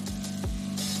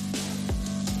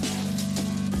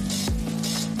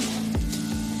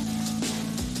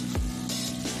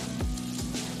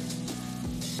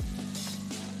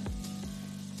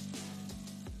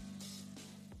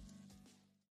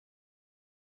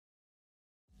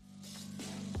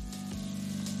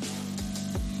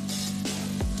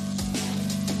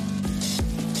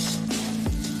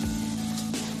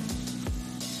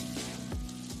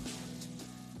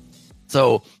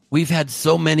 So we've had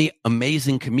so many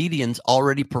amazing comedians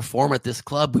already perform at this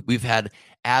club. We've had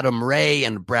Adam Ray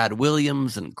and Brad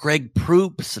Williams and Greg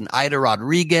Proops and Ida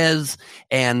Rodriguez.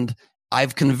 And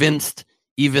I've convinced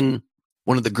even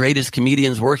one of the greatest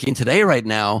comedians working today right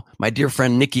now, my dear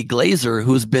friend Nikki Glazer,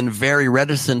 who's been very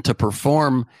reticent to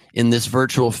perform in this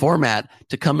virtual format,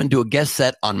 to come and do a guest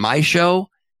set on my show.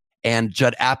 And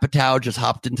Judd Apatow just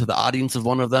hopped into the audience of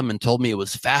one of them and told me it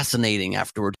was fascinating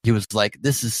afterward. He was like,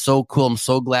 this is so cool. I'm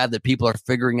so glad that people are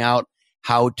figuring out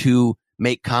how to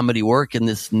make comedy work in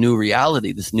this new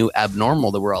reality, this new abnormal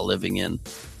that we're all living in.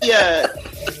 Yeah,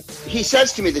 he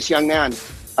says to me, this young man,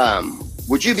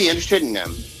 would you be interested in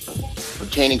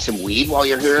obtaining some weed while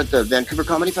you're here at the Vancouver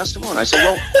Comedy Festival? And I said,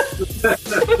 well,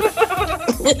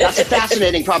 that's a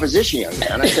fascinating proposition, young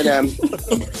man. I said,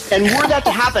 and were that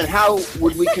to happen, how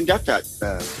would we conduct that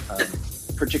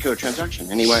particular transaction?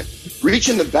 And he went, reach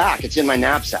in the back. It's in my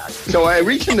knapsack. So I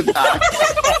reach in the back.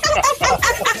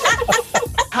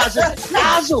 Has a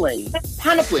dazzling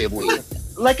panoply of weed,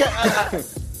 like a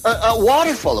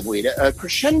waterfall of weed, a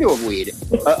crescendo of weed,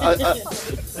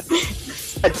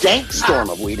 a dank storm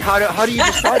of weed. How do you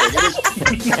describe it?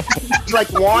 It's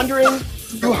like wandering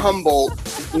through Humboldt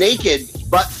naked,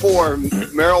 but for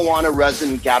marijuana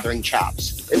resin gathering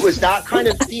chaps. It was that kind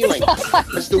of feeling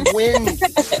as the wind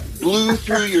blew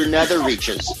through your nether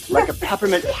reaches like a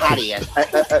peppermint patty,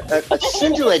 a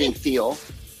scintillating feel.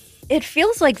 It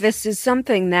feels like this is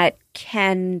something that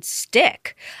can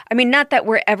stick. I mean, not that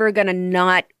we're ever going to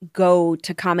not go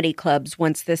to comedy clubs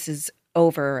once this is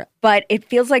over, but it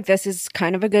feels like this is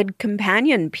kind of a good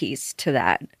companion piece to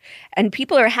that. And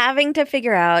people are having to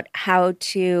figure out how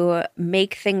to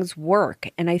make things work.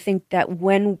 And I think that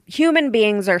when human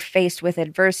beings are faced with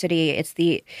adversity, it's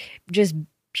the just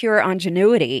pure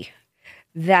ingenuity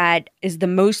that is the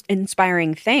most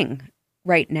inspiring thing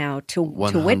right now to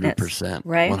witness. 100%.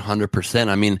 Right? 100%.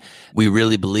 I mean, we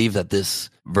really believe that this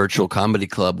virtual comedy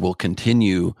club will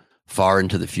continue far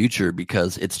into the future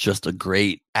because it's just a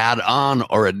great add-on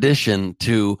or addition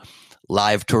to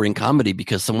live touring comedy,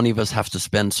 because so many of us have to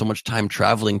spend so much time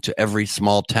traveling to every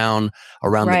small town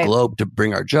around the globe to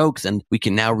bring our jokes, and we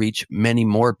can now reach many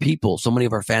more people. So many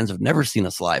of our fans have never seen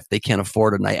us live. They can't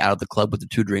afford a night out of the club with a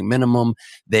 2-drink minimum.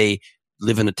 They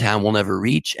live in a town we'll never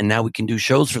reach, and now we can do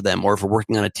shows for them. Or if we're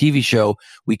working on a TV show,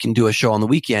 we can do a show on the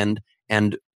weekend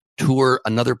and tour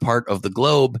another part of the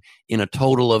globe in a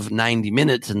total of 90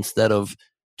 minutes instead of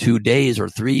 2 days or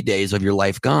 3 days of your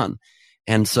life gone.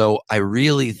 And so I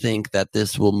really think that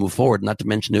this will move forward. Not to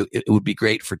mention it would be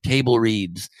great for table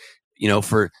reads, you know,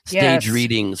 for stage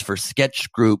readings, for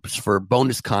sketch groups, for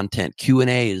bonus content,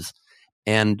 Q&As.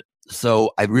 And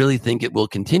so I really think it will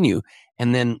continue.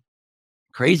 And then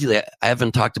crazily, I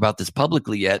haven't talked about this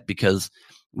publicly yet because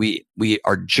we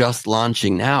are just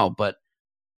launching now, but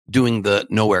doing the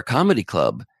Nowhere Comedy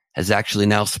Club has actually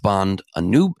now spawned a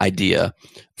new idea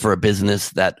for a business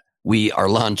that we are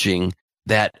launching,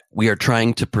 that we are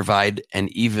trying to provide an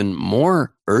even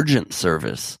more urgent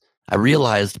service. I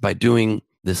realized by doing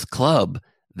this club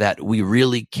that we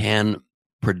really can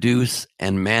produce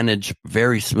and manage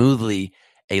very smoothly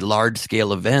a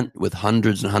large-scale event with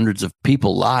hundreds and hundreds of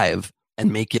people live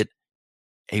and make it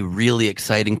a really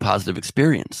exciting, positive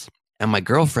experience. And my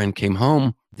girlfriend came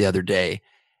home the other day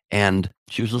and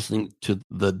she was listening to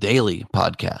the Daily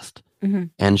podcast. Mm-hmm.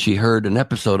 And she heard an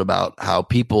episode about how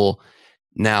people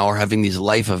now are having these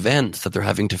life events that they're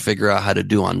having to figure out how to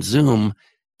do on Zoom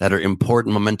that are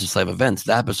important, momentous life events.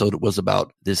 The episode was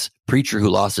about this preacher who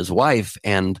lost his wife,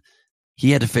 and he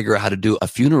had to figure out how to do a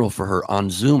funeral for her on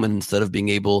Zoom. And instead of being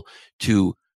able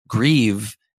to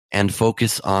grieve and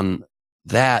focus on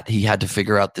that, he had to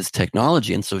figure out this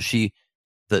technology. And so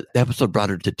the episode brought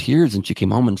her to tears, and she came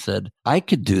home and said, I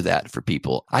could do that for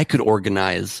people. I could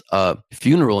organize a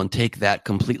funeral and take that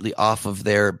completely off of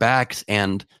their backs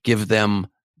and give them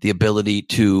the ability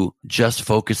to just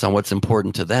focus on what's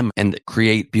important to them and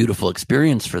create beautiful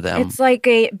experience for them. It's like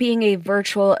being a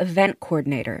virtual event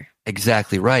coordinator.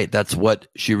 Exactly right. That's what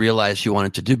she realized she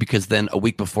wanted to do, because then a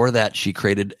week before that, she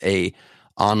created a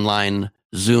online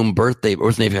Zoom birthday. It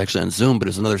wasn't even actually on Zoom, but it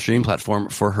was another streaming platform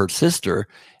for her sister.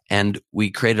 And we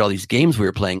created all these games we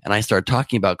were playing. And I started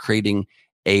talking about creating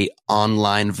a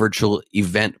online virtual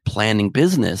event planning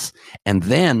business. And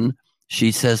then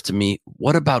she says to me,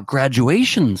 what about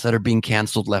graduations that are being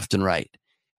canceled left and right?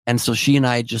 And so she and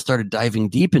I just started diving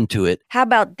deep into it. How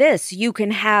about this? You can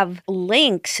have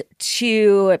links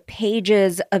to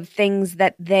pages of things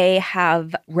that they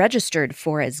have registered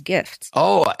for as gifts.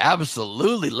 Oh,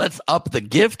 absolutely. Let's up the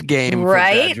gift game for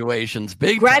graduations.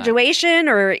 Big graduation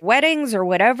time. Or weddings or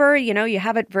whatever, you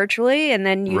have it virtually, and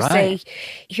then you say,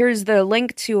 here's the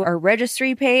link to our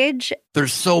registry page.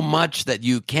 There's so much that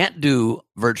you can't do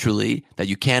virtually that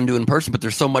you can do in person, but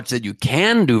there's so much that you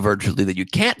can do virtually that you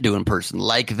can't do in person,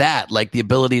 like the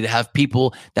ability to have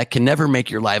people that can never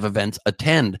make your live events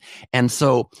attend. And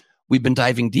so we've been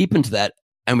diving deep into that,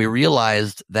 and we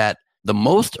realized that the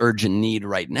most urgent need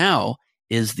right now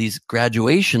is these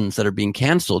graduations that are being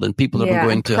canceled, and people that are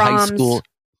going to high school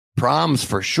proms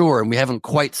for sure. And we haven't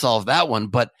quite solved that one,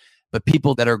 but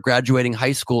people that are graduating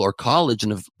high school or college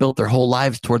and have built their whole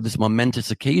lives toward this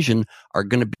momentous occasion are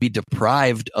going to be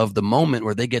deprived of the moment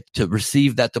where they get to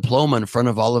receive that diploma in front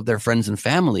of all of their friends and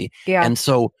family. Yeah. And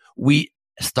so we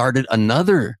started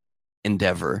another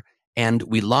endeavor, and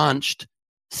we launched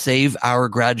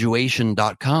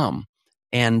SaveOurGraduation.com.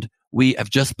 And we have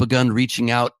just begun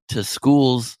reaching out to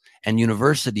schools and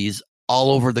universities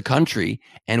all over the country,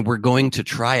 and we're going to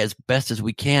try as best as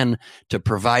we can to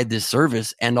provide this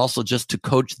service, and also just to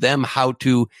coach them how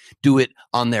to do it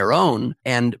on their own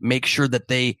and make sure that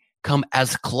they come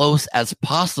as close as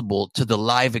possible to the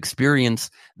live experience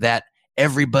that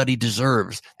everybody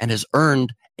deserves and has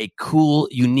earned a cool,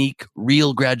 unique,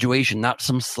 real graduation, not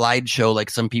some slideshow like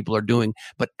some people are doing,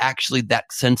 but actually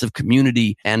that sense of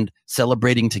community and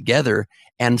celebrating together.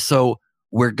 And so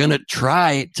we're going to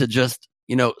try to just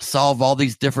solve all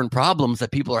these different problems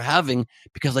that people are having,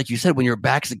 because like you said, when your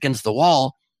back's against the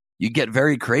wall, you get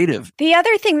very creative. The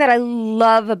other thing that I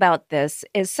love about this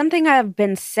is something I've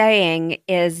been saying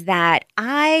is that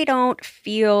I don't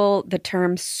feel the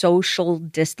term social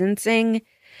distancing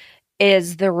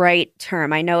is the right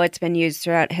term. I know it's been used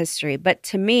throughout history, but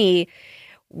to me,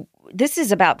 this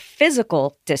is about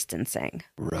physical distancing.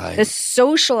 Right. The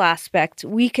social aspect,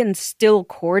 we can still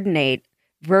coordinate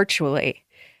virtually,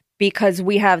 because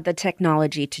we have the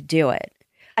technology to do it.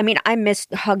 I mean, I miss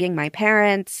hugging my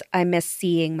parents. I miss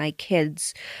seeing my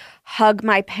kids hug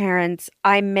my parents.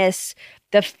 I miss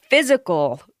the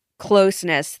physical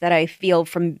closeness that I feel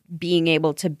from being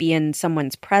able to be in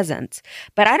someone's presence.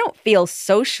 But I don't feel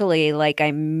socially like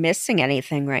I'm missing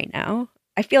anything right now.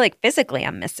 I feel like physically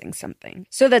I'm missing something.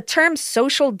 So the term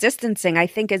social distancing, I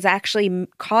think, is actually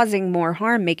causing more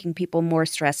harm, making people more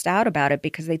stressed out about it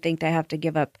because they think they have to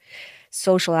give up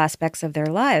social aspects of their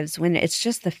lives when it's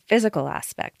just the physical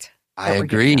aspect. I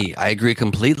agree. I agree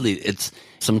completely. It's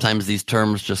sometimes these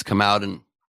terms just come out and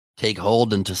take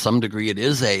hold, and to some degree it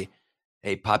is a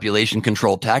population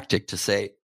control tactic to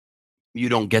say you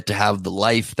don't get to have the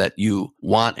life that you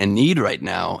want and need right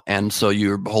now, and so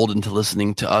you're beholden to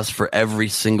listening to us for every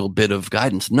single bit of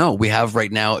guidance. No, we have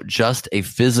right now just a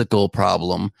physical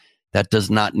problem that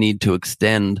does not need to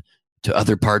extend to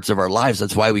other parts of our lives.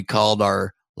 That's why we called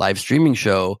our live streaming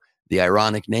show the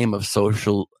ironic name of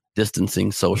Social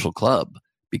Distancing Social Club,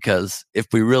 because if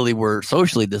we really were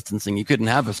socially distancing, you couldn't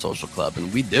have a social club,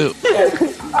 and we do.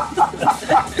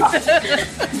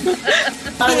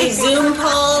 On these Zoom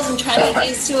calls and trying to get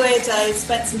used to it, I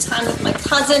spent some time with my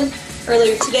cousin.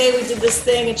 Earlier today, we did this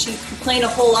thing, and she complained a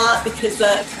whole lot because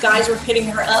the guys were hitting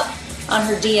her up on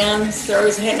her DMs. They're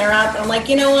always hitting her up. I'm like,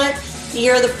 you know what?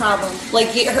 You're the problem.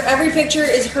 Like, every picture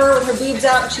is her with her boobs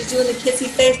out and she's doing the kissy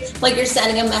face. Like, you're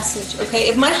sending a message, okay?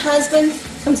 If my husband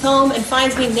comes home and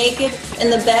finds me naked in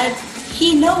the bed,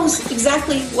 he knows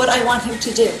exactly what I want him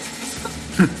to do.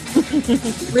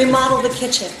 Remodel the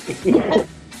kitchen.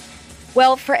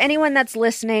 Well, for anyone that's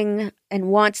listening and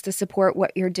wants to support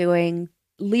what you're doing,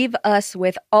 leave us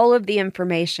with all of the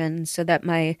information so that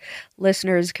my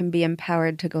listeners can be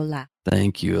empowered to go laugh.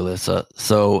 Thank you, Alyssa.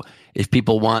 So if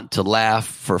people want to laugh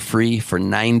for free for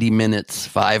 90 minutes,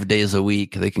 5 days a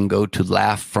week, they can go to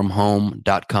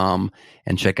laughfromhome.com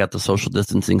and check out the Social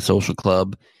Distancing Social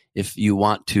Club. If you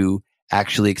want to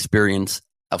actually experience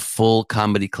a full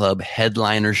comedy club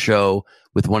headliner show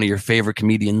with one of your favorite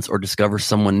comedians or discover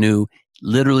someone new,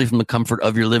 literally from the comfort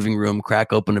of your living room,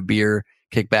 crack open a beer,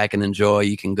 kick back and enjoy,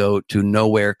 you can go to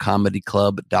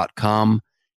nowherecomedyclub.com.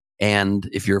 And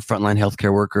if you're a frontline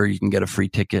healthcare worker, you can get a free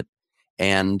ticket.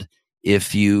 And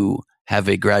if you have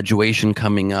a graduation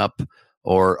coming up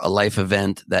or a life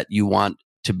event that you want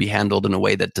to be handled in a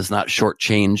way that does not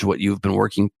shortchange what you've been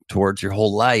working towards your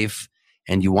whole life,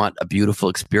 and you want a beautiful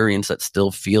experience that still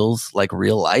feels like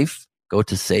real life, go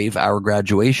to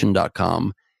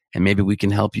saveourgraduation.com and maybe we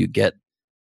can help you get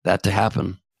that to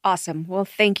happen. Awesome. Well,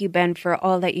 thank you, Ben, for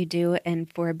all that you do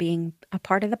and for being a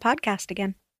part of the podcast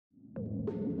again.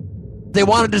 They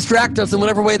want to distract us in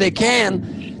whatever way they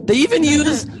can. They even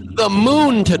use the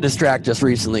moon to distract us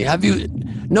recently. Have you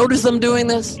noticed them doing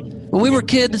this? When we were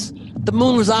kids, the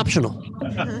moon was optional.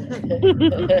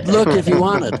 Look if you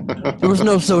wanted. There was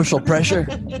no social pressure.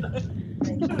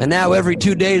 And now every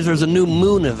 2 days there's a new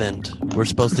moon event we're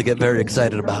supposed to get very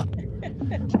excited about.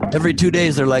 Every 2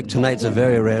 days they're like, tonight's a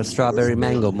very rare strawberry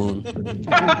mango moon.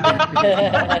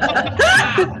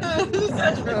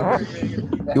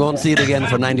 You won't see it again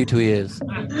for 92 years.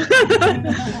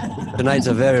 Tonight's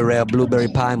a very rare blueberry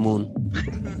pie moon.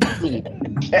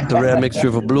 It's a rare mixture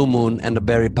of a blue moon and a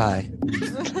berry pie.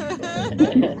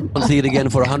 Won't see it again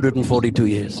for 142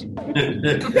 years.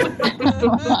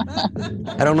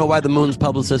 I don't know why the moon's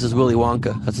publicist is Willy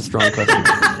Wonka. That's a strong question.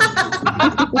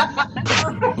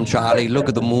 Charlie, look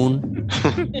at the moon.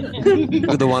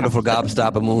 Look at the wonderful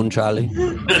gobstopper moon, Charlie.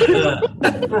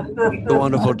 The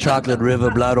wonderful chocolate river,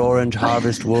 blood orange,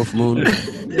 harvest wolf moon.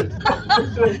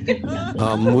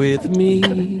 Come with me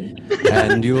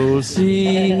and you'll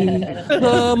see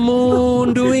the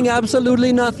moon doing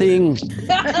absolutely nothing.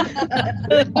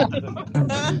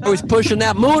 Always pushing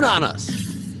that moon on us.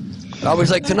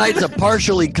 Always like, tonight's a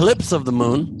partial eclipse of the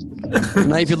moon.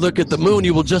 Tonight, if you look at the moon,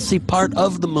 you will just see part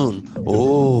of the moon.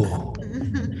 Oh.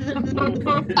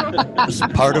 Just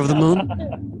part of the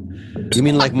moon? You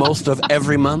mean like most of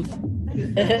every month?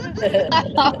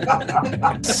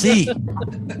 See.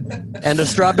 And a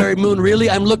strawberry moon, really?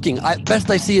 I'm looking. Best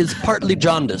I see is partly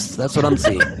jaundiced. That's what I'm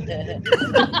seeing.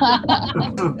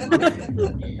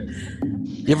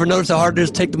 You ever notice how hard it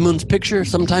is to take the moon's picture?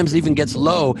 Sometimes it even gets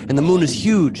low, and the moon is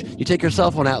huge. You take your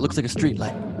cell phone out, it looks like a street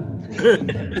light.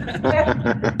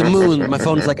 The moon, my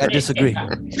phone's like, I disagree. I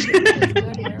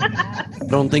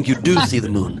don't think you do see the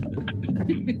moon.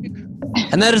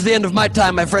 And that is the end of my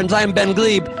time, my friends. I am Ben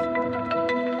Glebe.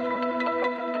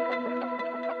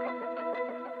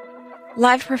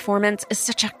 Live performance is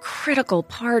such a critical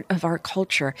part of our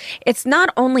culture. It's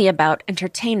not only about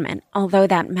entertainment, although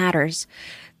that matters.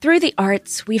 Through the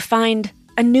arts, we find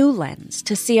a new lens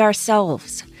to see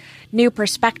ourselves, new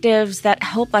perspectives that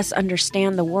help us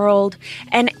understand the world,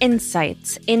 and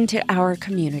insights into our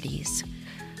communities.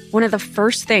 One of the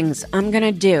first things I'm going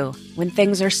to do when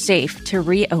things are safe to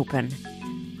reopen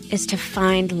is to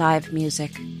find live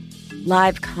music,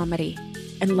 live comedy,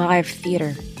 and live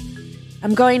theater.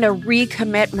 I'm going to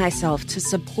recommit myself to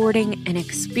supporting and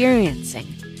experiencing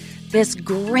this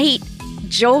great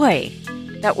joy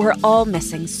that we're all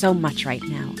missing so much right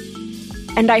now.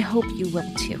 And I hope you will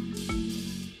too.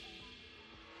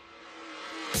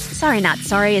 Sorry Not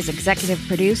Sorry is executive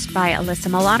produced by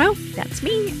Alyssa Milano. That's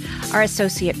me. Our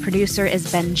associate producer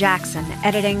is Ben Jackson.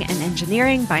 Editing and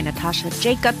engineering by Natasha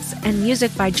Jacobs. And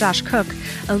music by Josh Cook,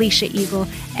 Alicia Eagle,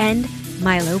 and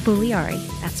Milo Bugliari.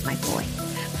 That's my boy.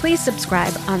 Please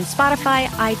subscribe on Spotify,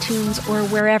 iTunes, or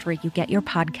wherever you get your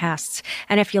podcasts.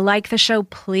 And if you like the show,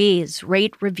 please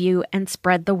rate, review, and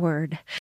spread the word.